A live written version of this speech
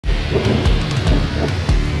I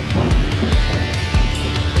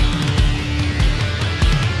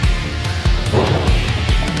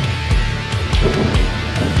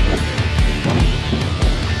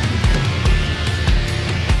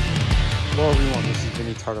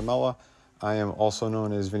am also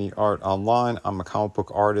known as Vinny Art online. I'm a comic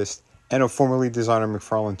book artist and a formerly designer of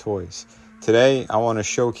McFarlane Toys. Today, I want to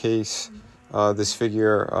showcase this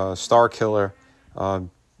figure, Starkiller,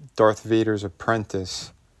 Darth Vader's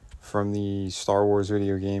apprentice from the Star Wars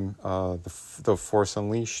video game, The Force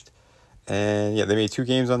Unleashed. And yeah, they made 2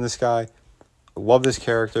 games on this guy. I love this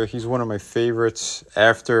character. He's one of my favorites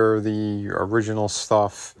after the original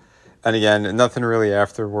stuff. And again, nothing really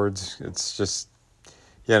afterwards. It's just,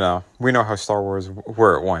 you know, we know how Star Wars,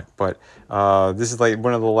 where it went. But this is like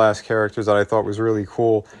one of the last characters that I thought was really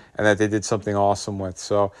cool and that they did something awesome with.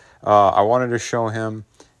 So I wanted to show him.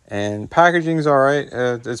 And packaging's all right.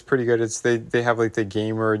 It's pretty good. They have like the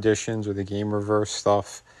gamer editions or the gamerverse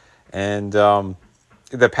stuff. And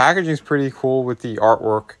the packaging's pretty cool with the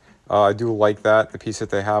artwork. I do like that, the piece that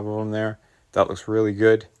they have of him there. That looks really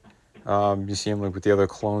good. You see him like with the other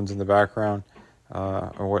clones in the background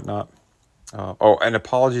or whatnot. Oh, and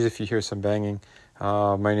apologies if you hear some banging.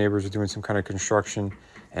 My neighbors are doing some kind of construction,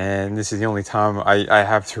 and this is the only time I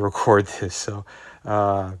have to record this. So,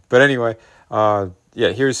 but anyway,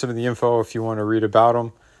 yeah, here's some of the info if you want to read about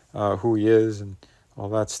him, who he is, and all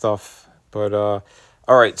that stuff. But all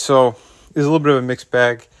right, so there's a little bit of a mixed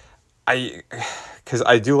bag. Because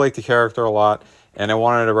I do like the character a lot, and I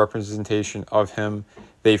wanted a representation of him.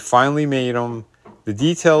 They finally made him. The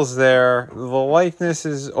details there, the likeness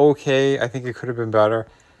is okay. I think it could have been better.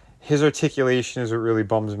 His articulation is what really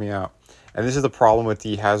bums me out. And this is the problem with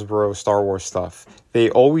the Hasbro Star Wars stuff.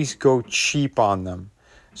 They always go cheap on them.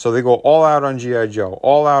 So they go all out on G.I. Joe,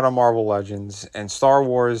 all out on Marvel Legends, and Star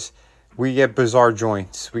Wars, we get bizarre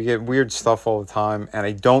joints. We get weird stuff all the time, and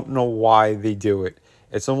I don't know why they do it.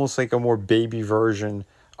 It's almost like a more baby version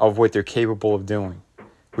of what they're capable of doing,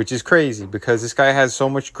 which is crazy because this guy has so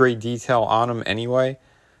much great detail on him anyway.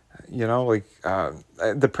 You know, like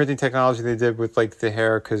the printing technology they did with like the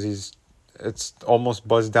hair, because it's almost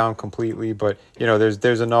buzzed down completely, but you know,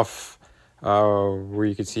 there's enough where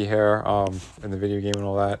you could see hair in the video game and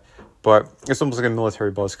all that, but it's almost like a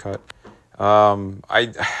military buzz cut.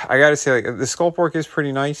 I gotta say, like, the sculpt work is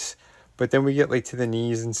pretty nice, but then we get like to the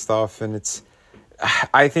knees and stuff, and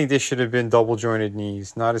I think this should have been double jointed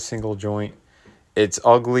knees, not a single joint. It's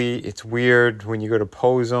ugly. It's weird. When you go to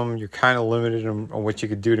pose them, you're kind of limited on what you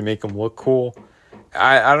could do to make them look cool.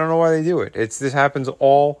 I don't know why they do it. This happens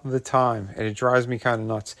all the time, and it drives me kind of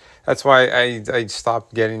nuts. That's why I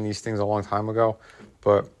stopped getting these things a long time ago.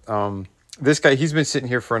 But this guy, he's been sitting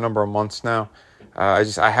here for a number of months now. I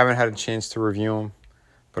haven't had a chance to review him,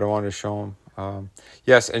 but I wanted to show him.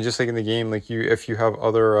 Yes, and just like in the game, like if you have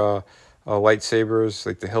other lightsabers,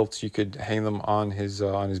 like the hilts, you could hang them on his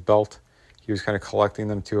belt. He was kind of collecting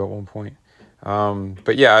them too at one point.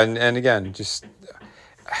 But yeah, and again, just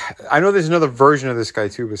I know there's another version of this guy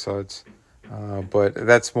too besides, but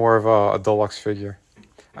that's more of a deluxe figure.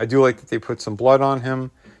 I do like that they put some blood on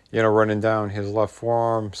him, you know, running down his left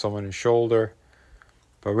forearm, some on his shoulder.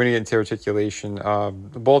 But when you get into articulation,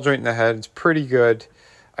 the ball joint in the head, it's pretty good.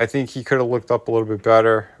 I think he could have looked up a little bit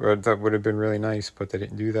better. That would have been really nice, but they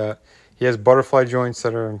didn't do that. He has butterfly joints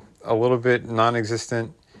that are a little bit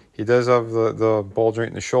non-existent. He does have the ball joint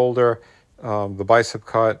in the shoulder, the bicep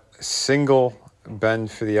cut, single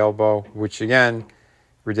bend for the elbow, which again,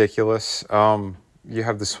 ridiculous. You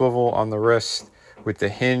have the swivel on the wrist with the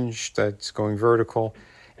hinge that's going vertical.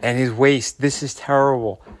 And his waist, this is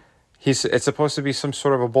terrible. It's supposed to be some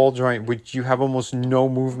sort of a ball joint, which you have almost no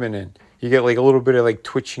movement in. You get like a little bit of like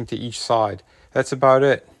twitching to each side. That's about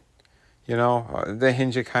it. You know, the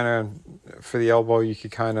hinge, it kind of, for the elbow, you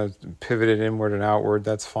could kind of pivot it inward and outward.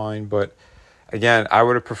 That's fine. But again, I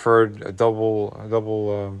would have preferred a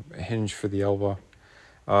double hinge for the elbow.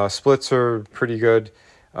 Splits are pretty good.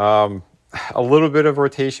 A little bit of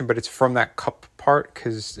rotation, but it's from that cup part,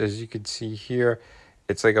 because as you can see here,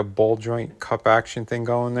 it's like a ball joint cup action thing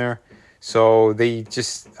going there. So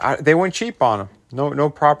they went cheap on him. No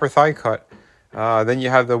proper thigh cut. Then you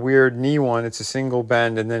have the weird knee one. It's a single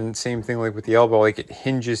bend, and then same thing like with the elbow, like it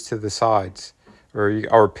hinges to the sides,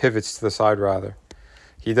 or pivots to the side rather.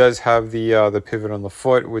 He does have the pivot on the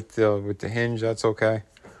foot with the hinge. That's okay,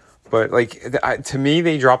 but like to me,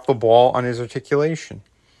 they dropped the ball on his articulation,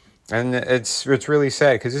 and it's really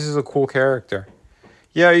sad because this is a cool character.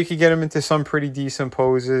 Yeah, you could get him into some pretty decent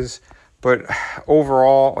poses, but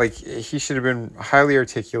overall, like, he should have been highly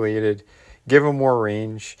articulated. Give him more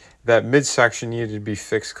range. That midsection needed to be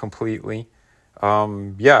fixed completely.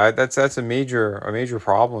 Yeah, that's a major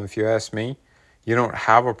problem if you ask me. You don't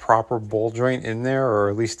have a proper ball joint in there, or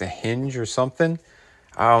at least a hinge or something.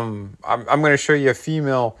 I'm going to show you a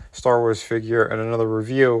female Star Wars figure in another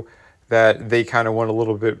review that they kind of went a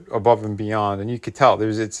little bit above and beyond, and you could tell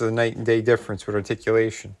it's a night and day difference with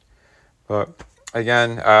articulation. But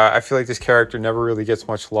again, I feel like this character never really gets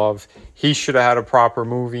much love. He should have had a proper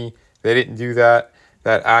movie. They didn't do that.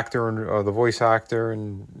 That actor and the voice actor,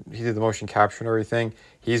 and he did the motion capture and everything.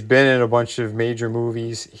 He's been in a bunch of major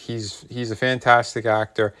movies. He's a fantastic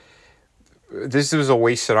actor. This was a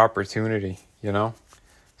wasted opportunity, you know.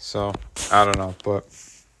 So I don't know, but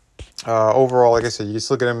overall, like I said, you just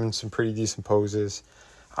look at him in some pretty decent poses.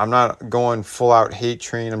 I'm not going full out hate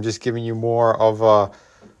train. I'm just giving you more of a,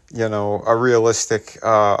 you know, a realistic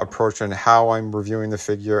approach on how I'm reviewing the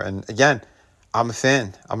figure. And again, I'm a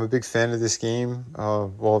fan. I'm a big fan of this game.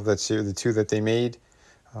 Well, that's the two that they made.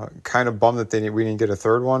 Kind of bummed that we didn't get a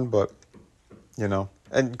third one, but you know.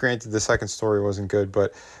 And granted, the second story wasn't good,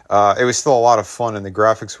 but it was still a lot of fun, and the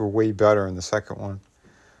graphics were way better in the second one.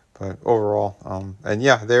 But overall, and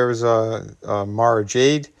yeah, there's Mara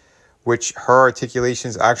Jade, which her articulation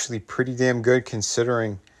is actually pretty damn good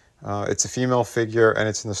considering it's a female figure and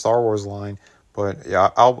it's in the Star Wars line. But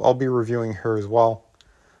yeah, I'll be reviewing her as well.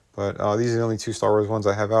 But these are the only two Star Wars ones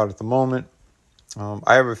I have out at the moment.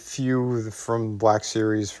 I have a few from Black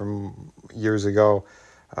Series from years ago.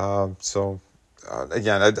 Again,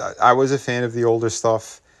 I was a fan of the older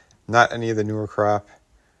stuff, not any of the newer crap.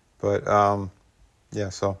 But yeah,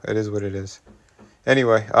 so it is what it is.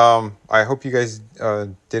 Anyway, I hope you guys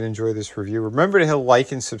did enjoy this review. Remember to hit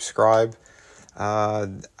like and subscribe. Tell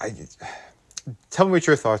me what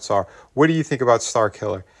your thoughts are. What do you think about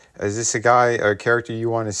Starkiller? Is this a character you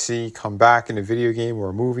want to see come back in a video game or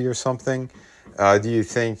a movie or something? Do you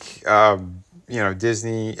think, you know,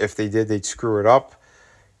 Disney, if they did, they'd screw it up?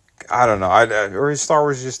 I don't know. Or is Star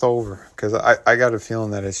Wars just over? Because I got a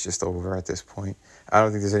feeling that it's just over at this point. I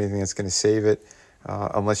don't think there's anything that's going to save it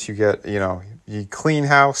unless you get, you know, you clean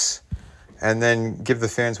house and then give the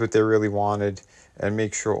fans what they really wanted and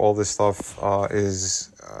make sure all this stuff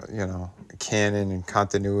is, you know, canon and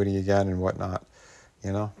continuity again and whatnot.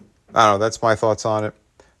 You know, I don't know. That's my thoughts on it.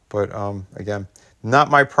 But again, not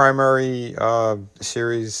my primary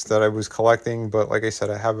series that I was collecting. But like I said,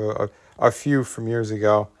 I have a few from years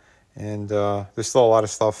ago. And there's still a lot of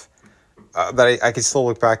stuff that I can still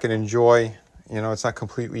look back and enjoy. You know, it's not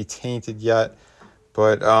completely tainted yet.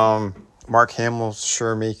 But Mark Hamill's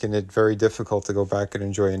sure making it very difficult to go back and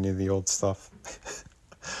enjoy any of the old stuff.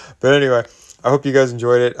 But anyway, I hope you guys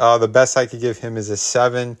enjoyed it. The best I could give him is a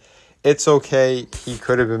 7. It's okay. He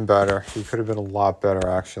could have been better. He could have been a lot better,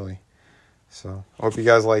 actually. So, I hope you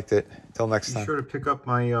guys liked it. Till next time. Be sure to pick up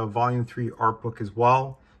my Volume 3 art book as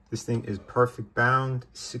well. This thing is perfect bound,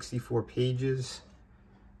 64 pages.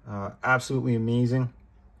 Absolutely amazing.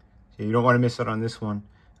 So you don't want to miss out on this one.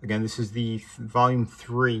 Again, this is the Volume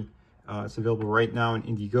 3. It's available right now in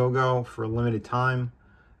Indiegogo for a limited time.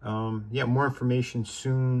 Yeah, more information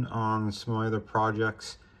soon on some of my other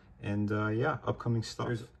projects. And yeah, upcoming stuff.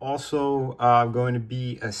 There's also going to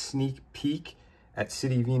be a sneak peek at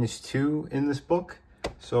City Venus 2 in this book.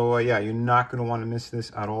 So yeah, you're not going to want to miss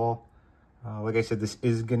this at all. Like I said, this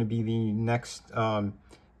is going to be the next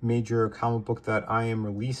major comic book that I am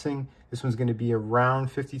releasing. This one's going to be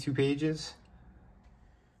around 52 pages.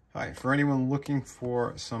 Hi, for anyone looking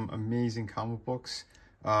for some amazing comic books,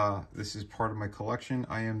 this is part of my collection.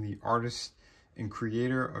 I am the artist and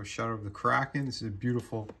creator of Shadow of the Kraken. This is a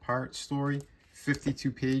beautiful pirate story,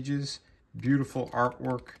 52 pages, beautiful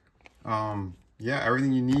artwork. Yeah,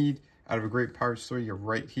 everything you need out of a great pirate story, you're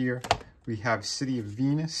right here. We have City of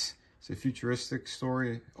Venus. It's a futuristic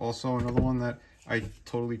story, also another one that I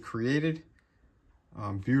totally created.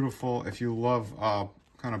 Beautiful, if you love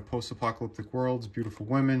kind of post-apocalyptic worlds, beautiful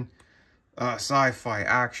women, sci-fi,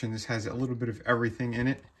 action. This has a little bit of everything in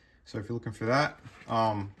it. So if you're looking for that,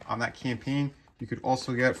 on that campaign, you could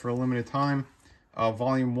also get, for a limited time,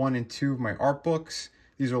 Volume 1 and 2 of my art books.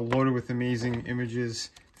 These are loaded with amazing images,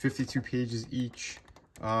 52 pages each.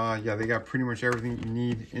 Yeah, they got pretty much everything you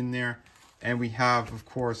need in there. And we have, of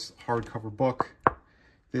course, hardcover book.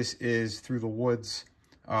 This is Through the Woods,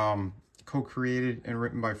 co-created and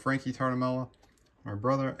written by Frankie Tartamella, my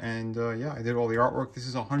brother. And yeah, I did all the artwork. This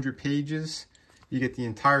is 100 pages. You get the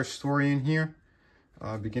entire story in here,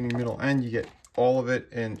 beginning, middle, end. You get all of it,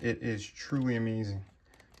 and it is truly amazing.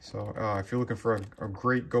 So if you're looking for a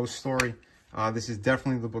great ghost story, this is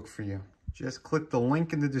definitely the book for you. Just click the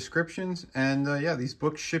link in the descriptions, and yeah, these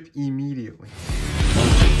books ship immediately.